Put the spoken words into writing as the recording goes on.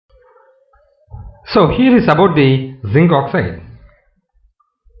So here is about the zinc oxide.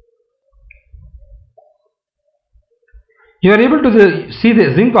 You are able to see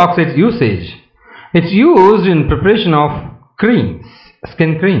the zinc oxide's usage. It's used in preparation of creams,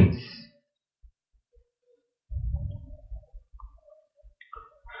 skin creams.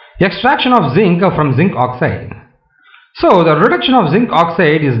 Extraction of zinc from zinc oxide. So the reduction of zinc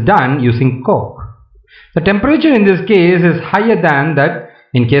oxide is done using coke. The temperature in this case is higher than that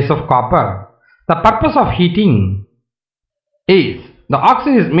in case of copper. The purpose of heating is the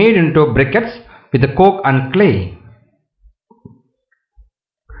oxide is made into briquettes with the coke and clay.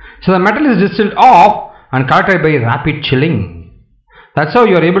 So the metal is distilled off and collected by rapid chilling. That's how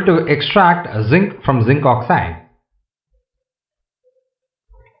you are able to extract zinc from zinc oxide.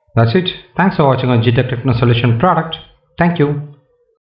 That's it. Thanks for watching on GTech Techno Solution product. Thank you.